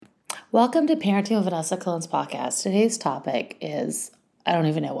Welcome to Parenting with Vanessa Collins podcast. Today's topic is, I don't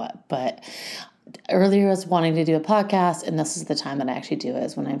even know what, but earlier I was wanting to do a podcast, and this is the time that I actually do it,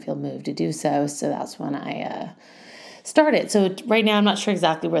 is when I feel moved to do so. So that's when I started. So right now I'm not sure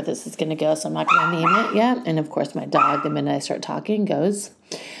exactly where this is going to go, so I'm not going to name it yet. And of course my dog, the minute I start talking, goes.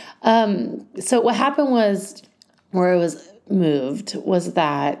 So what happened was, where it was moved, was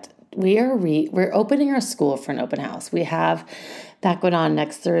that we're opening our school for an open house. We have that going on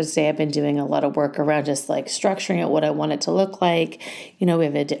next Thursday. I've been doing a lot of work around just like structuring it, what I want it to look like. You know, we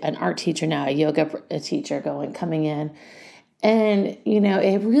have an art teacher now, a yoga teacher coming in. And,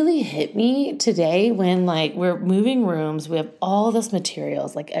 it really hit me today when we're moving rooms. We have all this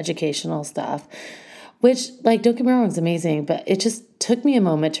materials, like educational stuff, which don't get me wrong, is amazing. But it just took me a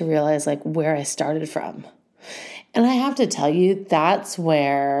moment to realize where I started from. And I have to tell you, that's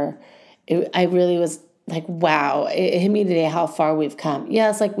where I really was wow, it hit me today how far we've come.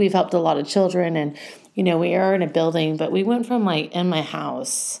 Yes, we've helped a lot of children, and, we are in a building, but we went from in my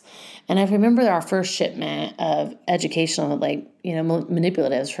house. And I remember our first shipment of educational,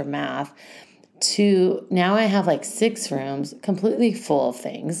 manipulatives for math, to now I have 6 rooms completely full of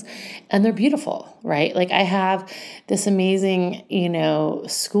things, and they're beautiful, right? I have this amazing,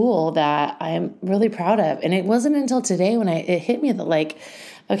 school that I'm really proud of. And it wasn't until today when it hit me that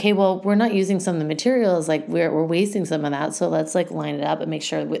okay, well, we're not using some of the materials, we're wasting some of that. So let's line it up and make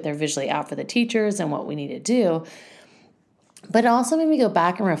sure they're visually out for the teachers and what we need to do. But it also made me go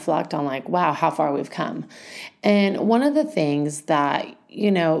back and reflect on wow, how far we've come. And one of the things that,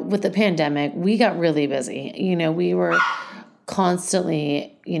 with the pandemic, we got really busy. We were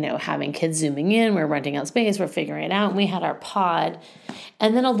constantly, having kids zooming in, we're renting out space, we're figuring it out. And we had our pod.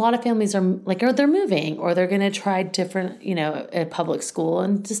 And then a lot of families are they're moving, or they're going to try different, a public school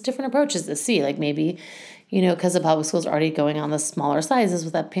and just different approaches to see, maybe, because the public school's already going on the smaller sizes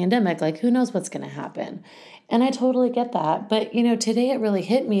with that pandemic, who knows what's going to happen. And I totally get that. But, today it really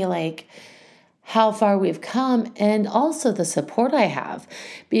hit me how far we've come, and also the support I have.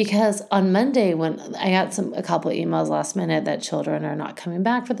 Because on Monday, when I got a couple of emails last minute that children are not coming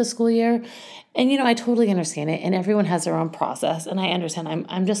back for the school year, and I totally understand it, and everyone has their own process, and I understand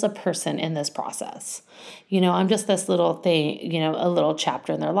I'm just a person in this process. I'm just this little thing, a little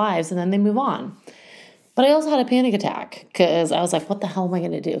chapter in their lives, and then they move on. But I also had a panic attack because I was what the hell am I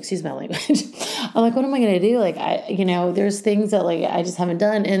going to do? Excuse my language. I'm what am I going to do? There's things that I just haven't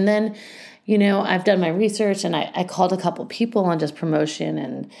done. And then, I've done my research, and I called a couple people on just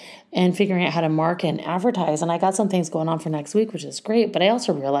promotion and figuring out how to market and advertise. And I got some things going on for next week, which is great. But I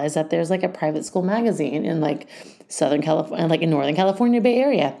also realized that there's a private school magazine in Southern California, in Northern California Bay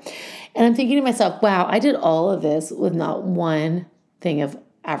Area. And I'm thinking to myself, wow, I did all of this with not one thing of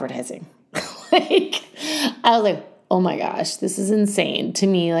advertising. I was oh my gosh, this is insane to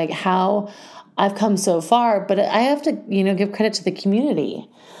me, how I've come so far. But I have to, give credit to the community.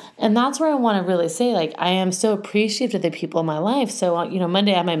 And that's where I want to really say, I am so appreciative of the people in my life. So,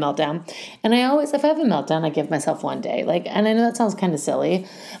 Monday I had my meltdown. And I always, if I have a meltdown, I give myself one day. And I know that sounds kind of silly,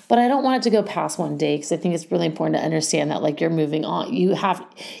 but I don't want it to go past one day, because I think it's really important to understand that, you're moving on.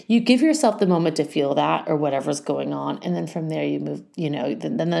 You give yourself the moment to feel that, or whatever's going on. And then from there you move,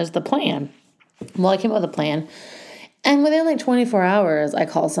 then there's the plan. Well, I came up with a plan. And within 24 hours, I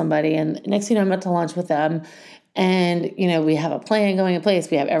called somebody, and next thing I'm at to lunch with them. And, we have a plan going in place.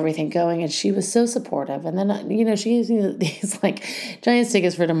 We have everything going. And she was so supportive. And then, she gives me these giant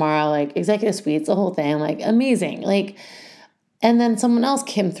tickets for tomorrow, executive suites, the whole thing, amazing. And then someone else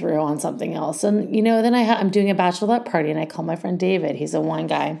came through on something else. And, then I'm doing a bachelorette party, and I call my friend David. He's a wine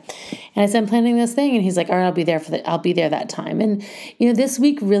guy. And I said, I'm planning this thing. And he's all right, I'll be there that time. And, this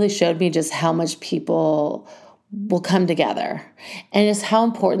week really showed me just how much people will come together, and just how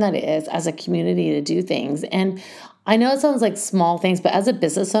important that is as a community to do things. And I know it sounds like small things, but as a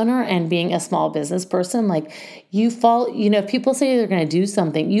business owner and being a small business person, you fall, if people say they're going to do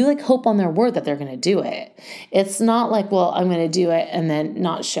something, you hope on their word that they're going to do it. It's not well, I'm going to do it and then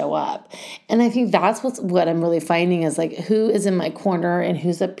not show up. And I think that's what I'm really finding is who is in my corner, and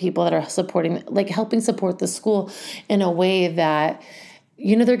who's the people that are supporting, helping support the school in a way that,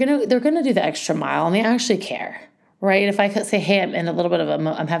 they're going to do the extra mile, and they actually care, right? If I could say, hey, I'm in a little bit of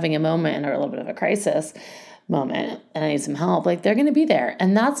I'm having a moment, or a little bit of a crisis moment, and I need some help, they're going to be there.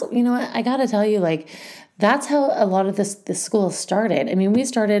 And that's, I got to tell you, that's how a lot of this school started. I mean, we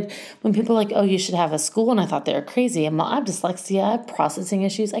started when people were oh, you should have a school. And I thought they were crazy. I have dyslexia, I have processing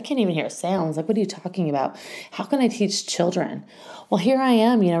issues. I can't even hear sounds. What are you talking about? How can I teach children? Well, here I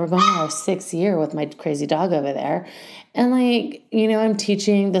am, we're going on our 6th year with my crazy dog over there. And I'm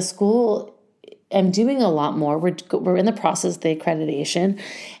teaching the school. I'm doing a lot more. We're in the process of the accreditation.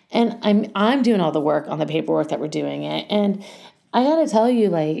 And I'm doing all the work on the paperwork that we're doing it. And I got to tell you,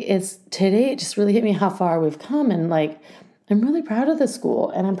 like, it just really hit me how far we've come. And like, I'm really proud of the school,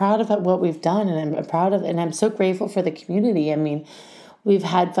 and I'm proud of what we've done. And and I'm so grateful for the community. I mean, we've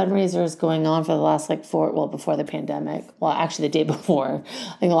had fundraisers going on for the last before the pandemic. Well, actually the day before.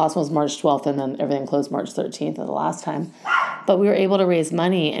 I think the last one was March 12th, and then everything closed March 13th of the last time. But we were able to raise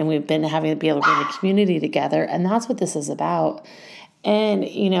money, and we've been having to be able to bring the community together. And that's what this is about. And,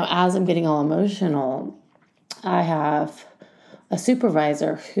 as I'm getting all emotional, I have a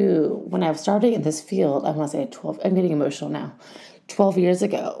supervisor who, when I was starting in this field, I want to say 12, I'm getting emotional now, 12 years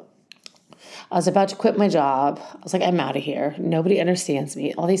ago, I was about to quit my job. I was like, I'm out of here. Nobody understands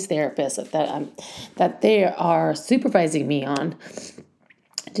me. All these therapists that they are supervising me on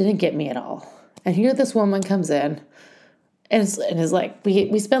didn't get me at all. And here this woman comes in and is like,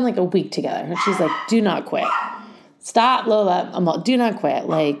 we spend like a week together. And she's like, do not quit. Stop, Lola. I'm all, do not quit.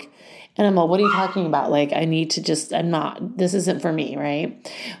 And I'm all, what are you talking about? Like, this isn't for me,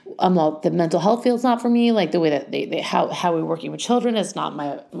 right? I'm all, the mental health field's not for me. Like the way that how we're working with children is not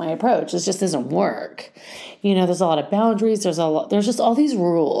my approach. It just doesn't work. There's a lot of boundaries. There's just all these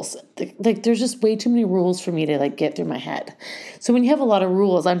rules. Like there's just way too many rules for me to like get through my head. So when you have a lot of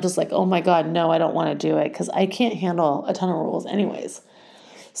rules, I'm just like, oh my God, no, I don't want to do it because I can't handle a ton of rules anyways.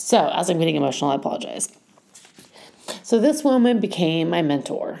 So as I'm getting emotional, I apologize. So this woman became my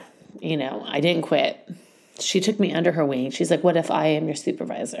mentor. I didn't quit. She took me under her wing. She's like, what if I am your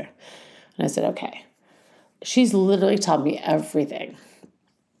supervisor? And I said, okay. She's literally taught me everything.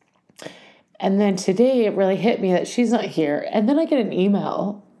 And then today it really hit me that she's not here. And then I get an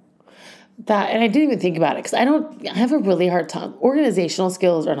email and I didn't even think about it because I have a really hard time. Organizational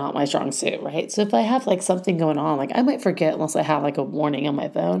skills are not my strong suit, right? So if I have like something going on, like I might forget unless I have like a warning on my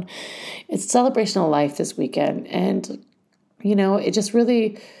phone. It's Celebration of Life this weekend. And, it just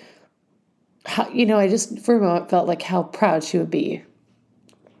really, I just for a moment felt like how proud she would be,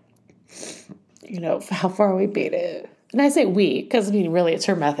 for how far we made it. And I say we, because really it's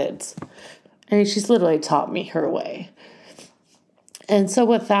her methods. She's literally taught me her way. And so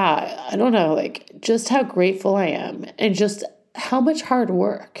with that, I don't know, like just how grateful I am and just how much hard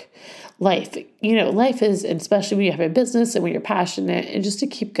work life is, and especially when you have a business and when you're passionate, and just to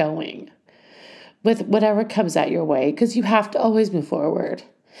keep going with whatever comes at your way, because you have to always move forward.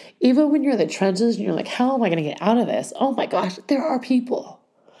 Even when you're in the trenches and you're like, how am I going to get out of this? Oh my gosh, there are people.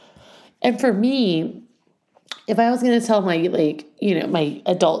 And for me, if I was going to tell my, my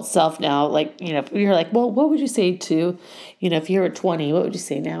adult self now, if you're like, well, what would you say to, if you were 20, what would you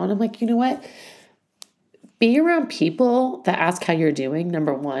say now? And I'm like, you know what? Being around people that ask how you're doing,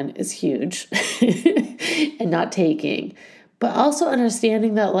 number one, is huge. And not taking. But also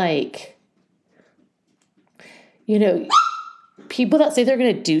understanding that, people that say they're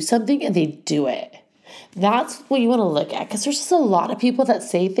going to do something and they do it. That's what you want to look at, because there's just a lot of people that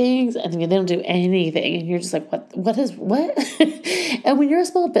say things and they don't do anything, and you're just like, what? And when you're a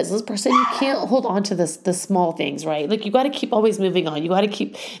small business person, you can't hold on to the small things, right? Like you got to keep always moving on. You got to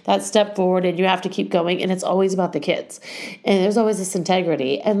keep that step forward, and you have to keep going. And it's always about the kids, and there's always this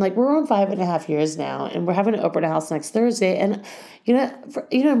integrity. And we're on 5.5 years now, and we're having an open house next Thursday. And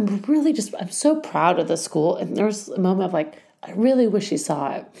I'm really I'm so proud of the school. And there's a moment of I really wish you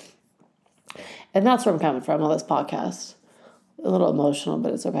saw it. And that's where I'm coming from on this podcast. A little emotional,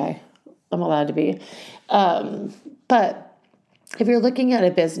 but it's okay. I'm allowed to be. But if you're looking at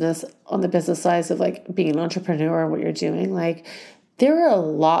a business on the business side of being an entrepreneur and what you're doing, there are a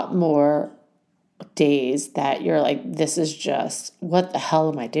lot more days that you're like, this is just, what the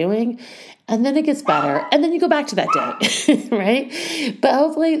hell am I doing? And then it gets better. And then you go back to that day, right? But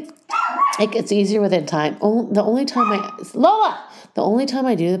hopefully it gets easier within time. The only time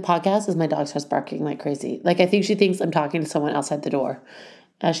I do the podcast is my dog starts barking like crazy. I think she thinks I'm talking to someone outside the door.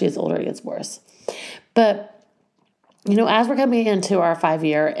 As she gets older, it gets worse. But, as we're coming into our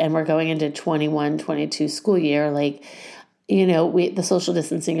 5-year and we're going into 21-22 school year, the social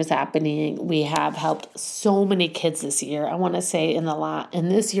distancing is happening. We have helped so many kids this year. I want to say in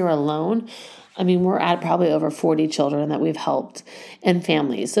this year alone, we're at probably over 40 children that we've helped and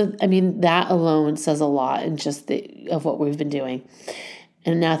families. So, that alone says a lot in just of what we've been doing.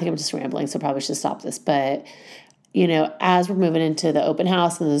 And now I think I'm just rambling, so I probably should stop this. But, as we're moving into the open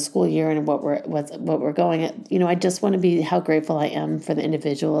house and the school year and what we're going at, I just want to be how grateful I am for the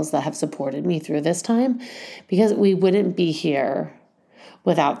individuals that have supported me through this time, because we wouldn't be here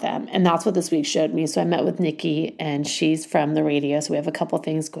without them. And that's what this week showed me. So I met with Nikki, and she's from the radio. So we have a couple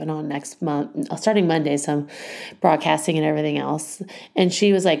things going on next month, starting Monday, some broadcasting and everything else. And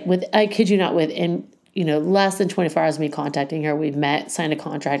she was like, I kid you not, within less than 24 hours of me contacting her, we met, signed a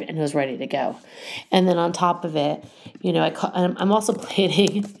contract, and it was ready to go. And then on top of it, I'm also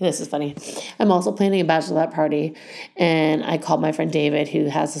planning, this is funny, I'm also planning a bachelorette party. And I called my friend David, who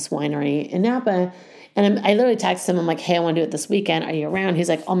has this winery in Napa. And I literally texted him, I'm like, hey, I want to do it this weekend. Are you around? He's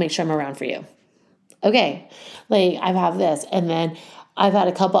like, I'll make sure I'm around for you. Okay. Like, I have this. And then I've had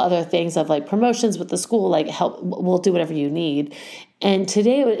a couple other things of like promotions with the school, like help, we'll do whatever you need. And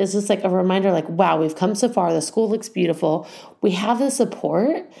today is just like a reminder, like, wow, we've come so far. The school looks beautiful. We have the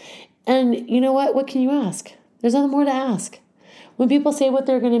support. And you know what? What can you ask? There's nothing more to ask. When people say what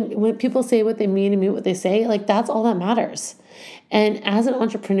when people say what they mean and mean what they say, like that's all that matters. And as an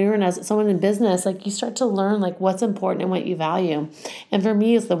entrepreneur and as someone in business, like you start to learn like what's important and what you value. And for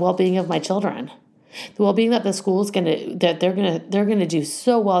me, it's the well-being of my children. The well-being that the school is they're gonna do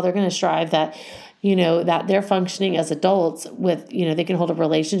so well. They're gonna strive that, that they're functioning as adults with, they can hold a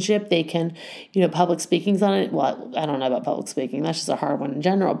relationship. They can, public speaking's on it. Well, I don't know about public speaking. That's just a hard one in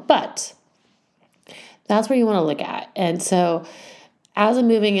general, but that's where you want to look at. And so as I'm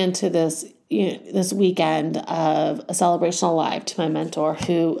moving into this, this weekend of a celebration of life to my mentor,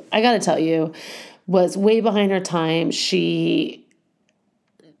 who I got to tell you was way behind her time.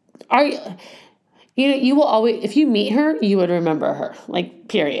 You will always, if you meet her, you would remember her, like,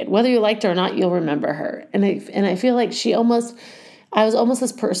 period. Whether you liked her or not, you'll remember her. And I feel like I was almost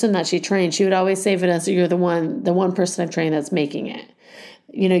this person that she trained. She would always say, Vanessa, you're the one person I've trained that's making it.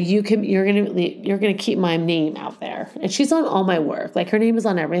 You're going to keep my name out there. And she's on all my work. Like her name is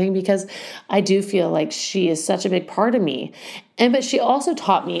on everything because I do feel like she is such a big part of me. But she also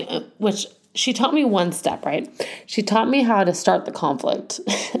taught me, she taught me one step, right? She taught me how to start the conflict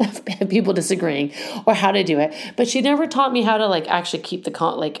of people disagreeing or how to do it. But she never taught me how to like actually keep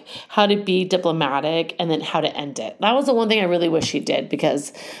how to be diplomatic and then how to end it. That was the one thing I really wish she did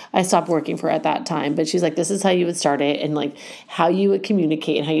because I stopped working for her at that time. But she's like, this is how you would start it and like how you would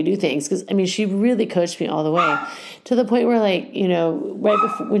communicate and how you do things. Because she really coached me all the way to the point where right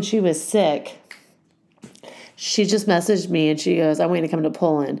before when she was sick, she just messaged me and she goes, I'm waiting to come to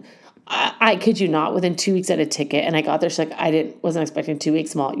Poland. I kid you not, within 2 weeks I had a ticket and I got there. She's like, wasn't expecting 2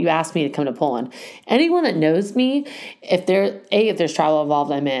 weeks. You asked me to come to Poland. Anyone that knows me, if there's travel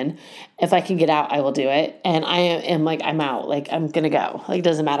involved, I'm in. If I can get out, I will do it. And I am like, I'm out. Like, I'm going to go. Like, it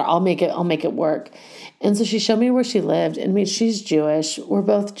doesn't matter. I'll make it work. And so she showed me where she lived. And she's Jewish. We're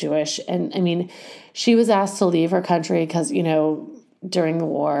both Jewish. And she was asked to leave her country because, during the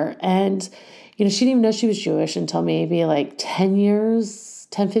war. And, she didn't even know she was Jewish until maybe like 10,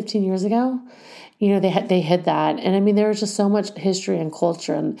 15 years ago. They hid that. And there was just so much history and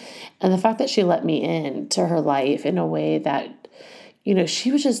culture and the fact that she let me into her life in a way that,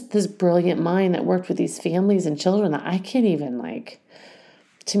 she was just this brilliant mind that worked with these families and children that I can't even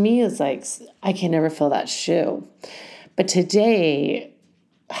to me, it's like, I can never fill that shoe. But today,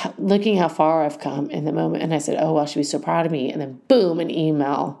 looking how far I've come in the moment, and I said, oh, well, she'd be so proud of me. And then boom, an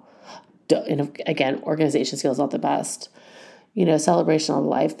email. And again, organization skills not the best. Celebration of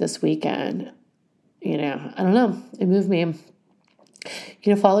life this weekend. I don't know. It moved me.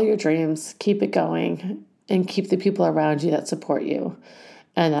 Follow your dreams, keep it going, and keep the people around you that support you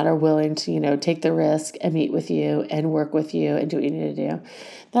and that are willing to, take the risk and meet with you and work with you and do what you need to do.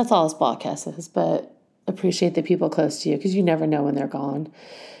 That's all this podcast is, but appreciate the people close to you because you never know when they're gone.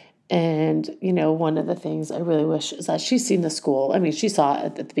 And, one of the things I really wish is that she's seen the school. She saw it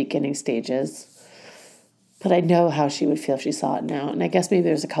at the beginning stages. But I know how she would feel if she saw it now. And I guess maybe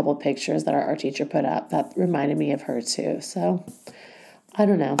there's a couple of pictures that our teacher put up that reminded me of her too. So I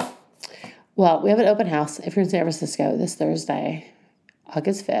don't know. Well, we have an open house if you're in San Francisco this Thursday,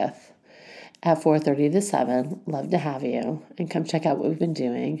 August 5th at 4:30 to 7. Love to have you and come check out what we've been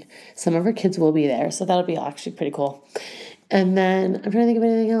doing. Some of our kids will be there, so that'll be actually pretty cool. And then I'm trying to think of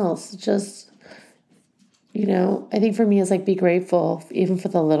anything else. Just, I think for me it's like be grateful even for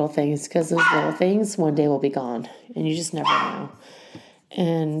the little things because those little things one day will be gone and you just never know.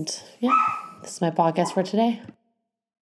 And yeah, this is my podcast for today.